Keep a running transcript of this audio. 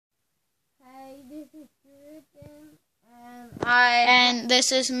is Drew again, and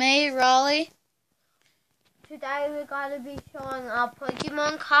this is me, Raleigh. Today we're going to be showing our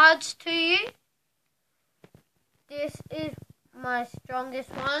Pokemon cards to you. This is my strongest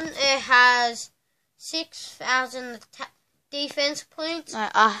one. It has 6,000 defense points,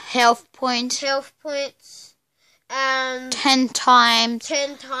 Health points, and 10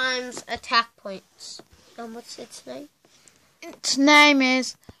 times attack points. And what's its name? Its name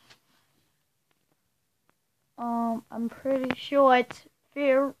is I'm pretty sure it's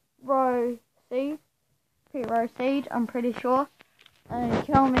Feroseed. I'm pretty sure. And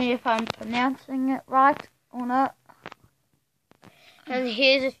tell me if I'm pronouncing it right or not. And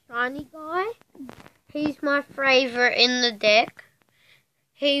here's a shiny guy. He's my favourite in the deck.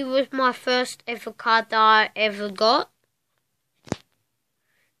 He was my first ever card that I ever got.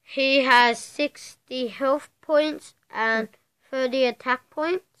 He has 60 health points and 30 attack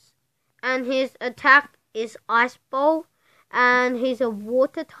points. And his attack is Ice Ball. And he's a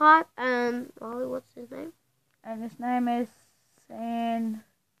water type. And, what's his name? And his name is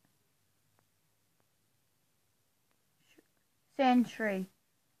Sandshrew.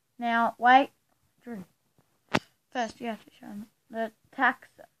 Now, wait, Drew. First, you have to show me. The attacks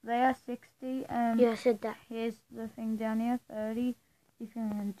there, 60, and Yeah, I said that. Here's the thing down here, 30. You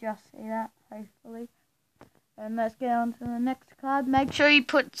can just see that, hopefully. And let's get on to the next card. Make sure you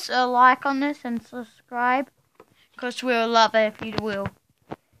put a like on this and subscribe, because we'll love it if you will.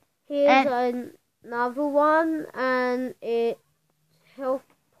 Here's another one, and its health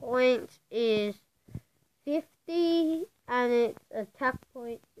point is 50, and its attack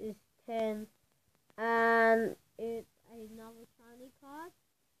point is 10, and it's another shiny card.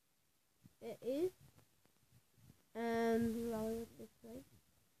 It is. And what's its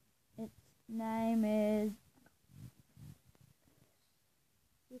name?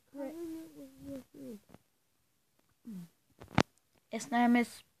 Its name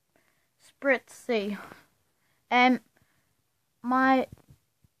is Spritzee. And my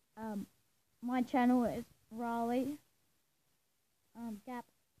channel is Raleigh Gap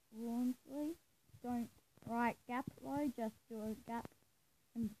Lawnsley. Don't write gap though, just do a gap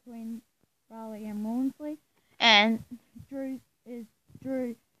in between Raleigh and Lawnsley. And Drew is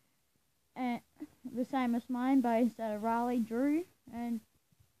Drew, and the same as mine, but instead of Raleigh, Drew. And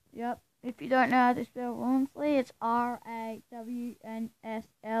yep, if you don't know how to spell Lawnsley, it's Rawnsley.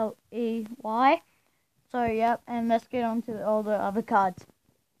 So yep, and let's get on to all the other cards.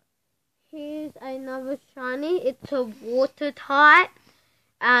 Here's another shiny. It's a water type,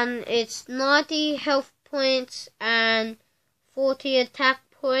 and it's 90 health points and 40 attack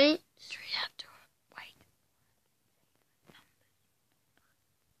points.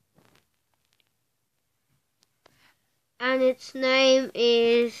 And its name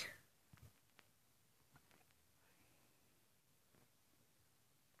is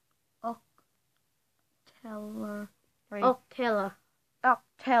Octillery.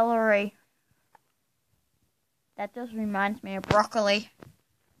 That just reminds me of broccoli.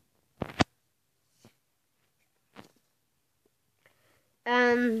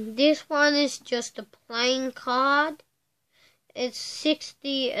 This one is just a plain card. It's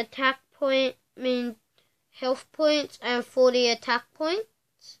 60 health points and 40 attack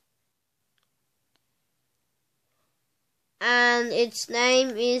points. And its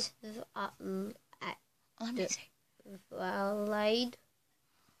name is Vullaby.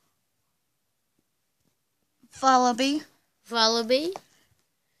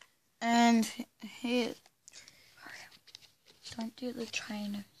 And here, don't do the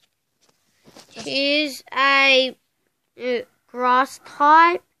trainer. Here's a grass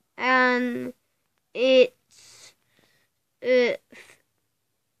type, and its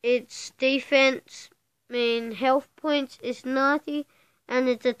defense health points is 90, and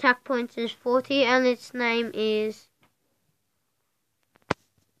its attack points is 40, and its name is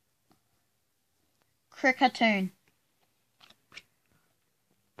Kricketune.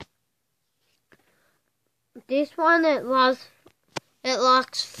 This one, it likes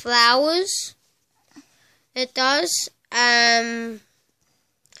flowers. It does. And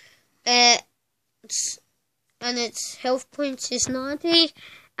its health points is 90,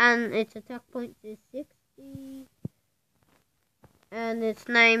 and its attack points is 60, and its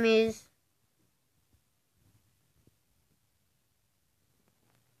name is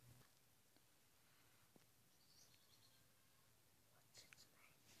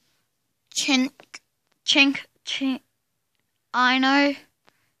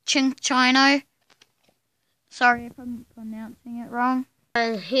Chinchino. Sorry if I'm pronouncing it wrong.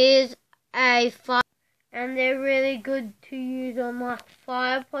 And here's a fire, and they're really good to use on like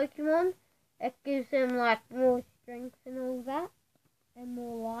fire Pokemon. it gives him like more strength and all that, and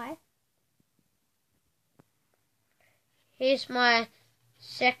more life. Here's my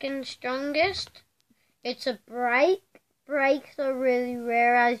second strongest. It's a break. Breaks are really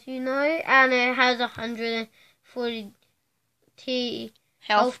rare, as you know, and it has 140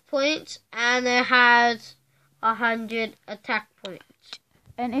 health points, and it has 100 attack points.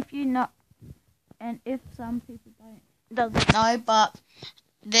 And if some people doesn't know, but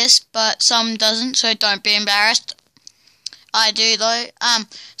some doesn't, so don't be embarrassed. I do though.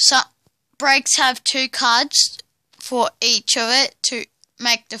 Some breaks have 2 cards for each of it to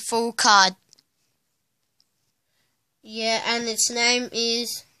make the full card. Yeah, and its name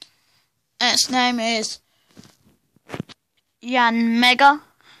is Yanmega.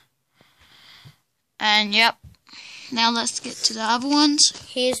 And yep. Now let's get to the other ones.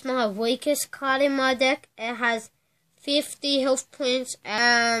 Here's my weakest card in my deck. It has 50 health points,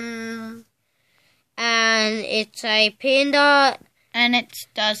 and it's a panda. And it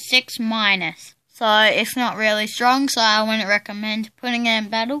does 6 minus. So it's not really strong, so I wouldn't recommend putting it in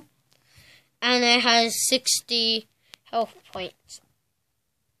battle. And it has 60 health points.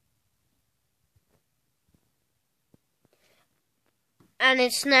 And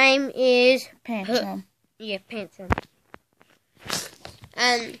its name is Panther. Yeah, Panther.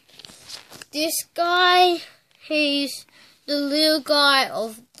 And this guy, he's the little guy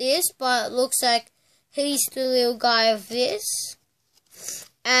of this, but it looks like he's the little guy of this.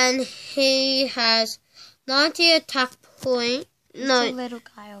 And he has 90 attack point. No, the little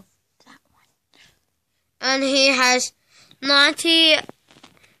guy of that one. And he has 90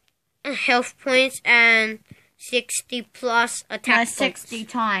 health points and 60 plus attack points. 60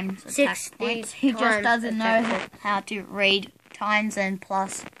 times attack 60 points. He just times doesn't know attack how to read times and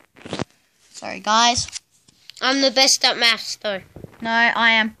plus. Sorry, guys. I'm the best at maths, though. No, I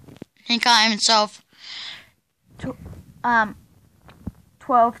am. He can't even solve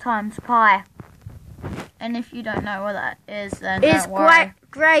 12 times pi. And if you don't know what that is, then It's don't worry.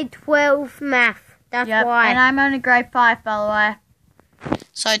 grade 12 math. That's why. And I'm only grade 5, by the way.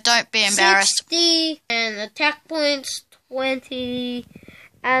 So don't be embarrassed. 60 and attack points 20.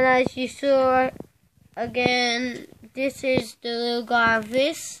 And as you saw, again, this is the little guy of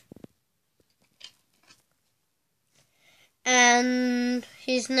this. And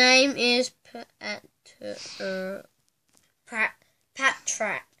his name is Patrat.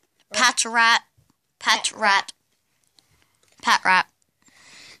 Patrat.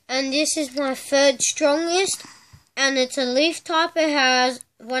 And this is my third strongest. And it's a leaf type. It has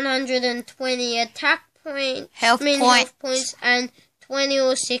 120 attack points. Health points and 20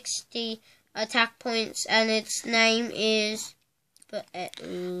 or 60 attack points. And its name is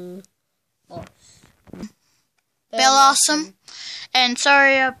Bellossom. And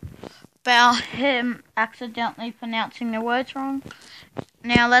sorry about him accidentally pronouncing the words wrong.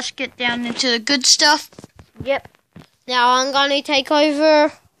 Now let's get down into the good stuff. Yep. Now I'm going to take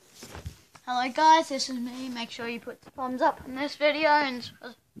over. Hello guys, this is me. Make sure you put the thumbs up on this video and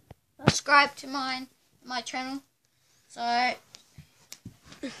subscribe to my channel. So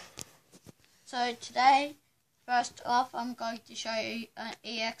today, first off, I'm going to show you an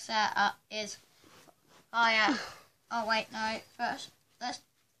EX that is higher. Oh wait, no. First, let's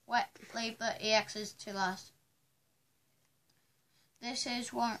leave the EXs to last. This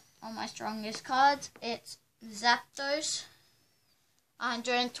is one of my strongest cards. It's Zapdos.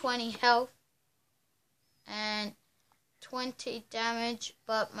 120 health and 20 damage,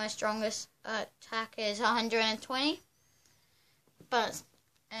 but my strongest attack is 120.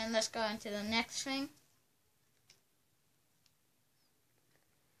 And let's go into the next thing.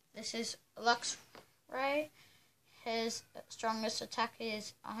 This is Luxray. His strongest attack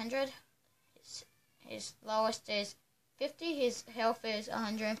is 100. His lowest is 50. His health is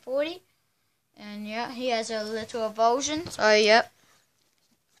 140. And yeah, he has a little evolution. So yep.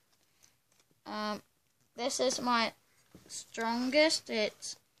 This is my strongest.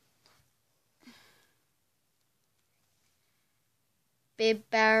 It's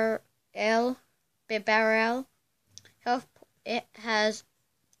Bibarel. Health. It has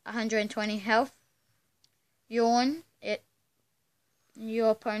 120 health. Yawn.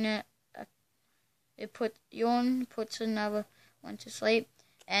 Your opponent. Yawn puts another one to sleep.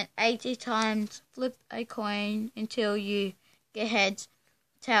 And 80 times flip a coin until you get heads.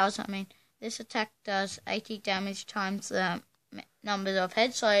 Tails, I mean. This attack does 80 damage times the number of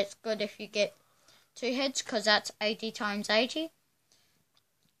heads, so it's good if you get 2 heads, because that's 80 times 80.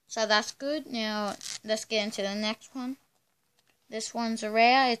 So that's good. Now, let's get into the next one. This one's a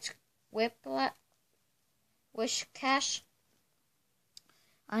rare. It's Wishcash.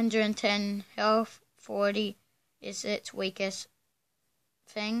 110 health, 40 is its weakest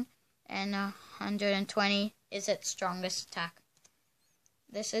thing, and 120 is its strongest attack.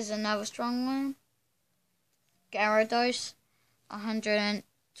 This is another strong one. Gyarados,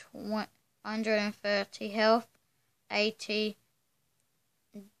 130 health, 80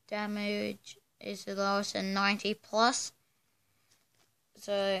 damage is the lowest, and 90 plus.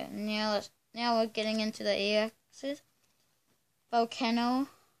 So now we're getting into the EXs. Volcano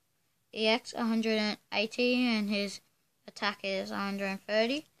EX 180 and his attack is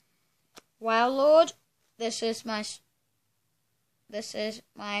 130. Wildlord, this is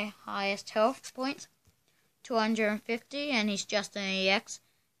my highest health point, 250, and he's just an EX,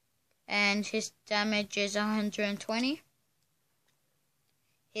 and his damage is 120.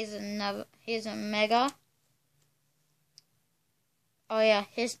 Here's a Mega. Oh yeah,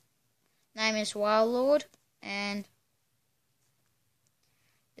 his name is Wildlord, and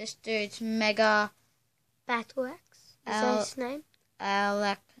this dude's Mega Battle Axe. Is that his name?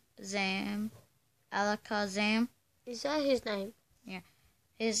 Alakazam. Is that his name? Yeah.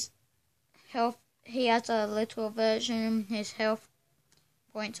 His health, he has a little version. His health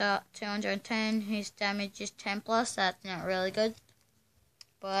points are 210. His damage is 10 plus. That's not really good,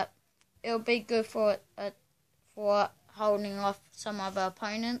 but it'll be good for holding off some other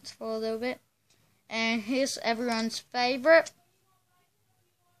opponents for a little bit. And here's everyone's favorite.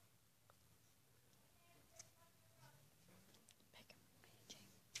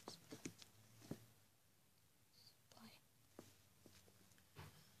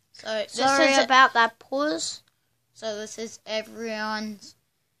 So Sorry about that pause. So this is everyone's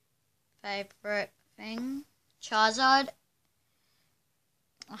favorite thing. Charizard,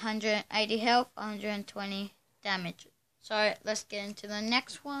 180 health, 120 damage. So let's get into the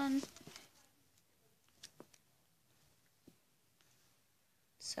next one.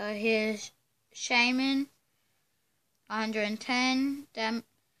 So here's Shaman, 110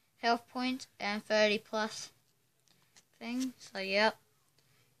 health points and 30 plus thing. So yep.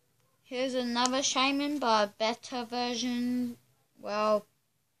 Here's another Shaman, but a better version. Well,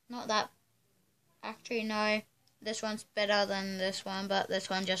 not that. Actually, no. This one's better than this one, but this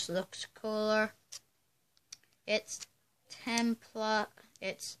one just looks cooler. It's 10 plus.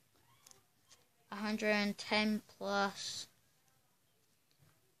 It's 110 plus.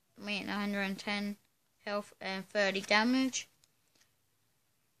 110 health and 30 damage.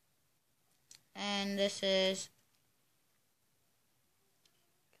 And this is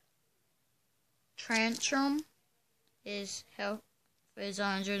Tantrum. His health is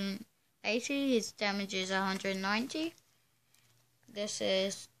 180. His damage is 190. This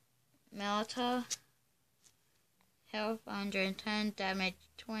is Melta. Health 110. Damage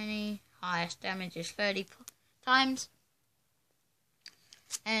 20. Highest damage is 30 times.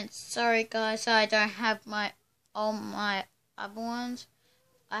 And sorry guys, I don't have all my other ones.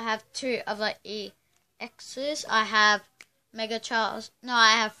 I have 2 other EXs. I have I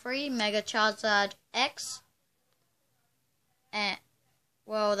have 3 Mega Charizard X, and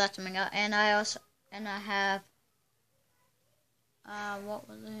well, that's a Mega, and I have what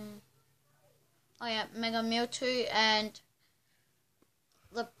was it? Oh yeah, Mega Mewtwo, and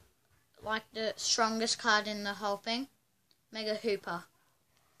the strongest card in the whole thing, Mega Hooper,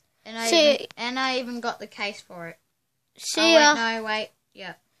 and I even got the case for it. See ya. No, wait,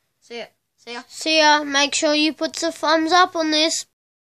 yeah, see ya. See ya. Make sure you put the thumbs up on this.